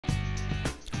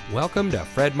Welcome to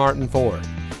Fred Martin Ford,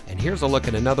 and here's a look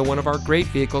at another one of our great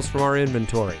vehicles from our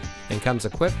inventory, and comes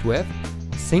equipped with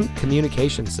sync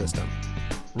communication system,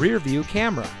 rear view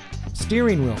camera,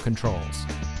 steering wheel controls,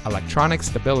 electronic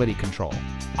stability control,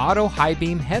 auto high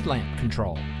beam headlamp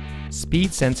control,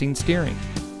 speed sensing steering,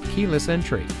 keyless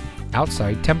entry,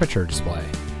 outside temperature display,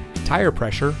 tire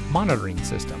pressure monitoring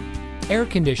system, air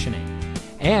conditioning,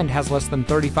 and has less than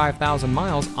 35,000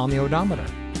 miles on the odometer.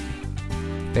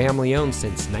 Family owned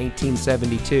since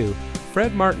 1972,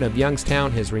 Fred Martin of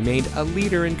Youngstown has remained a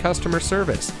leader in customer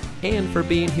service and for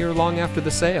being here long after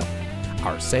the sale.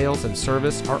 Our sales and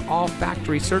service are all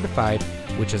factory certified,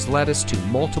 which has led us to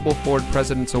multiple Ford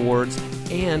President's Awards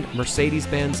and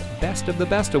Mercedes-Benz Best of the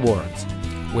Best Awards.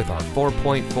 With our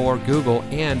 4.4 Google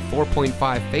and 4.5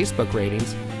 Facebook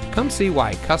ratings, come see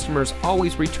why customers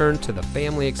always return to the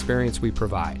family experience we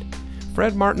provide.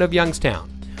 Fred Martin of Youngstown.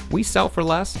 We sell for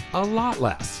less, a lot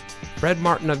less. Fred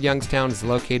Martin of Youngstown is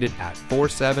located at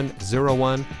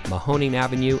 4701 Mahoning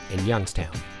Avenue in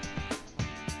Youngstown.